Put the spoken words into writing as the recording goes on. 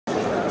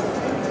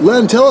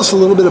Len, tell us a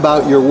little bit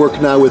about your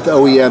work now with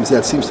OEMs.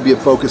 That seems to be a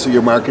focus of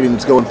your marketing.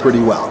 It's going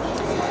pretty well.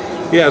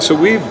 Yeah, so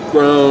we've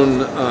grown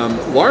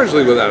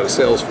largely without a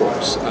sales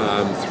force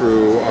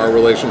through our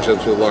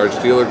relationships with large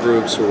dealer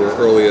groups who were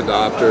early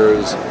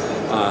adopters,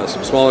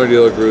 some smaller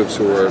dealer groups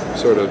who were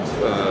sort of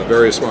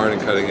very smart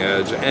and cutting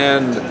edge,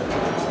 and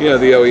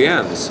the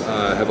OEMs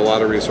have a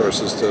lot of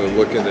resources to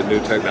look into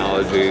new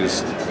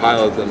technologies,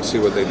 pilot them, see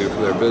what they do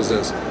for their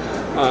business.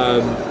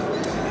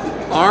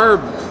 Our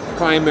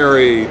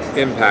primary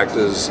impact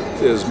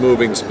is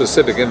moving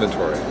specific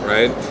inventory,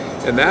 right?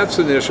 And that's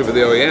an issue for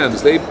the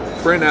OEMs. They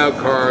print out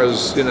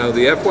cars, the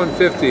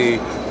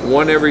F-150,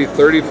 one every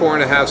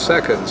 34.5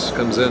 seconds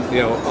comes in,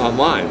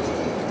 online.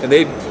 And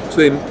they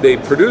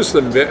produce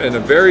them in a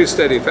very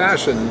steady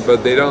fashion,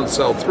 but they don't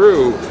sell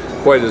through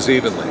quite as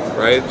evenly,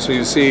 right? So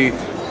you see,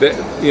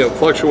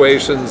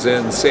 fluctuations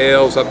in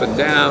sales up and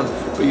down,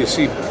 but you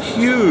see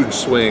huge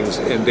swings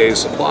in days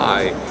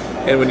supply.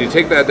 And when you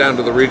take that down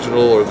to the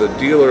regional or the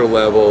dealer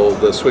level,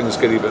 the swings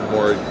get even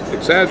more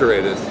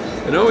exaggerated.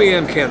 An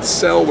OEM can't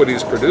sell what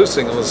he's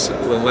producing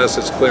unless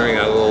it's clearing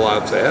out of the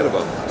lots ahead of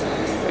him.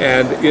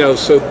 And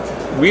so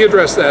we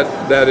address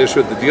that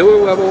issue at the dealer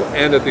level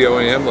and at the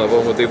OEM level.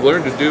 And what they've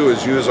learned to do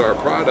is use our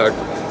product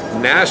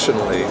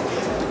nationally,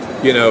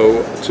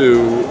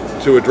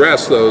 to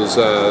address those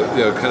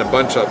kind of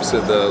bunch ups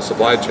in the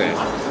supply chain,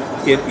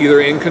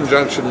 either in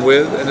conjunction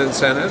with an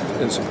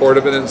incentive, in support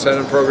of an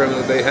incentive program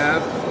that they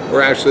have,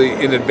 or actually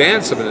in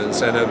advance of an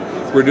incentive,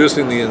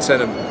 reducing the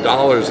incentive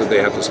dollars that they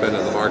have to spend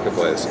in the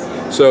marketplace.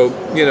 So,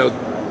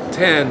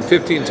 10,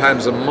 15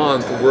 times a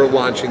month, we're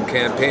launching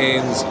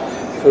campaigns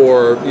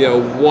for,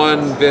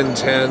 one VIN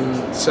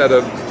 10 set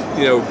of,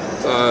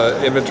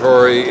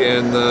 inventory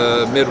in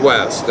the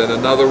Midwest and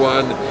another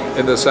one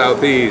in the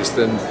Southeast.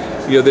 And,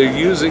 they're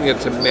using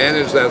it to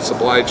manage that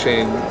supply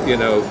chain,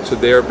 to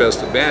their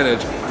best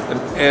advantage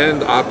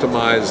and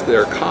optimize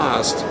their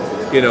cost,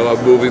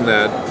 of moving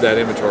that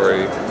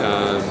inventory.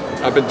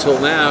 Up until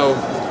now,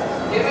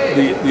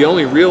 the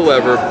only real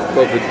lever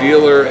both a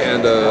dealer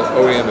and a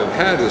OEM have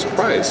had is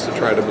price to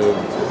try to move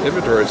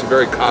inventory. It's a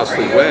very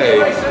costly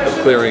way of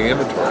clearing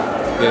inventory.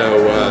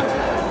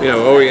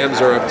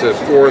 OEMs are up to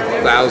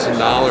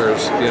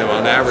 $4,000,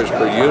 on average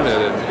per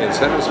unit in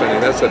incentive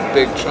spending. That's a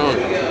big chunk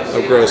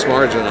of gross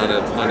margin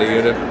on a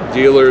unit.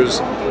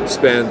 Dealers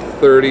spend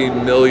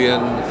 $30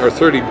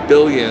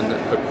 billion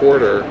a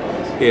quarter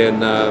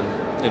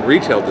in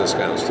retail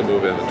discounts to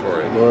move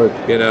inventory. Lord.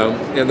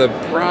 And the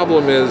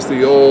problem is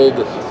the old,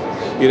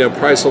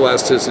 price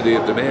elasticity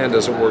of demand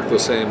doesn't work the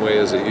same way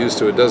as it used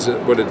to.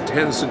 What it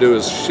tends to do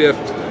is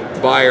shift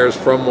buyers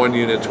from one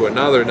unit to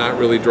another, not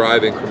really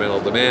drive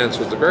incremental demand.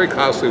 So it's a very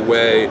costly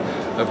way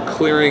of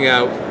clearing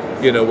out,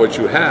 what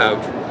you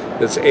have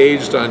that's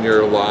aged on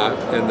your lot,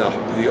 and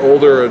the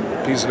older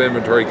a piece of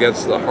inventory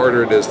gets, the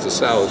harder it is to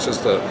sell. It's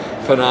just a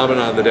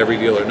phenomenon that every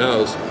dealer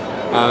knows.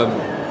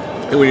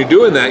 And when you're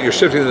doing that, you're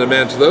shifting the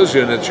demand to those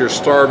units, you're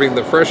starving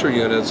the fresher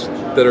units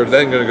that are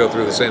then going to go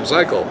through the same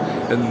cycle.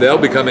 And they'll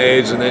become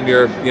aged, and then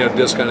you're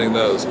discounting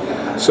those.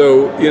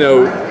 So,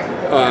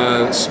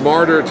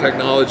 smarter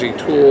technology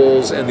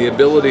tools and the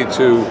ability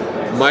to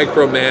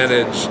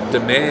micromanage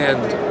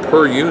demand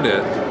per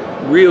unit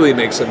really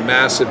makes a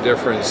massive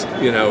difference,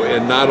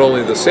 in not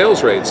only the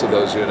sales rates of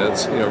those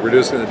units,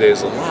 reducing the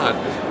days on lot,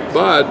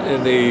 but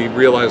in the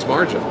realized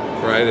margin,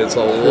 right? It's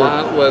a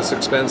lot less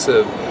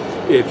expensive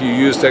if you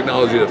use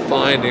technology to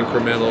find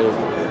incremental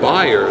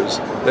buyers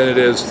than it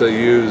is to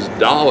use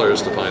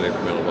dollars to find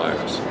incremental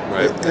buyers,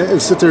 right?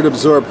 And sit there and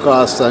absorb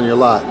costs on your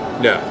lot.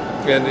 Yeah,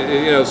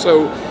 and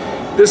so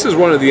this is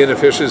one of the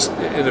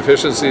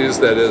inefficiencies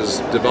that is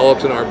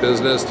developed in our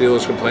business.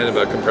 Dealers complain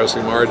about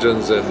compressing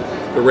margins and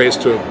the race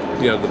to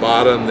the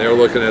bottom. They're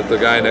looking at the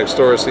guy next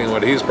door, seeing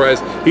what he's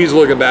priced. He's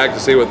looking back to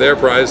see what they're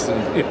priced,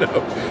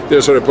 and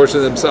they're sort of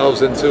pushing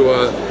themselves into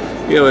a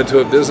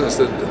business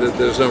that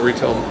there's no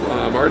retail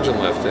margin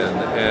left in.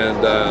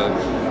 And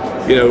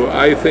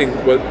I think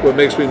what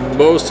makes me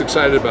most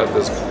excited about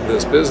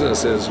this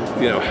business is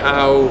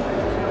how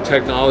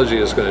technology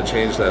is going to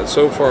change that.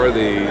 So far,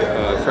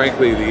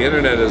 frankly, the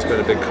internet has been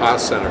a big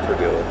cost center for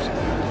dealers.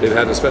 They've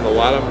had to spend a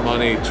lot of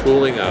money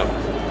tooling up.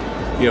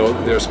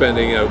 They're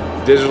spending,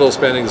 digital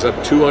spending is up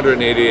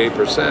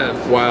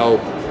 288%, while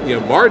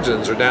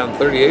margins are down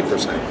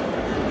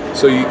 38%.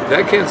 So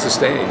that can't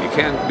sustain. You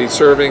can't be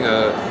serving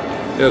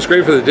it's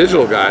great for the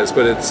digital guys,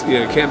 but it's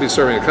you can't be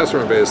serving a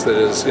customer base that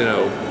is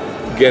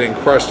getting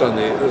crushed on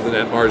the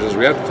net margins.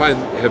 We have to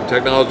have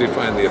technology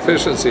find the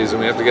efficiencies, and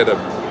we have to get a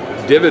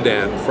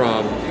dividend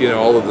from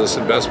all of this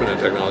investment in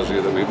technology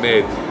that we've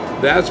made.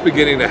 That's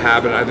beginning to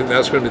happen. I think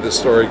that's going to be the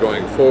story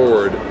going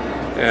forward.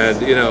 And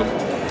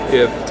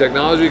if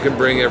technology can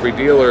bring every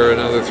dealer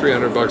another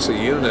 $300 a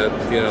unit,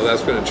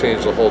 that's going to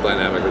change the whole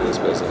dynamic of this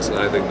business. And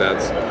I think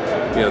that's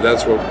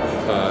what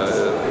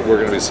we're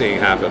going to be seeing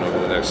happen over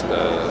the next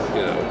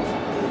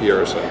year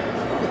or so.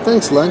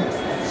 Thanks, Len.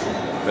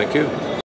 Thank you.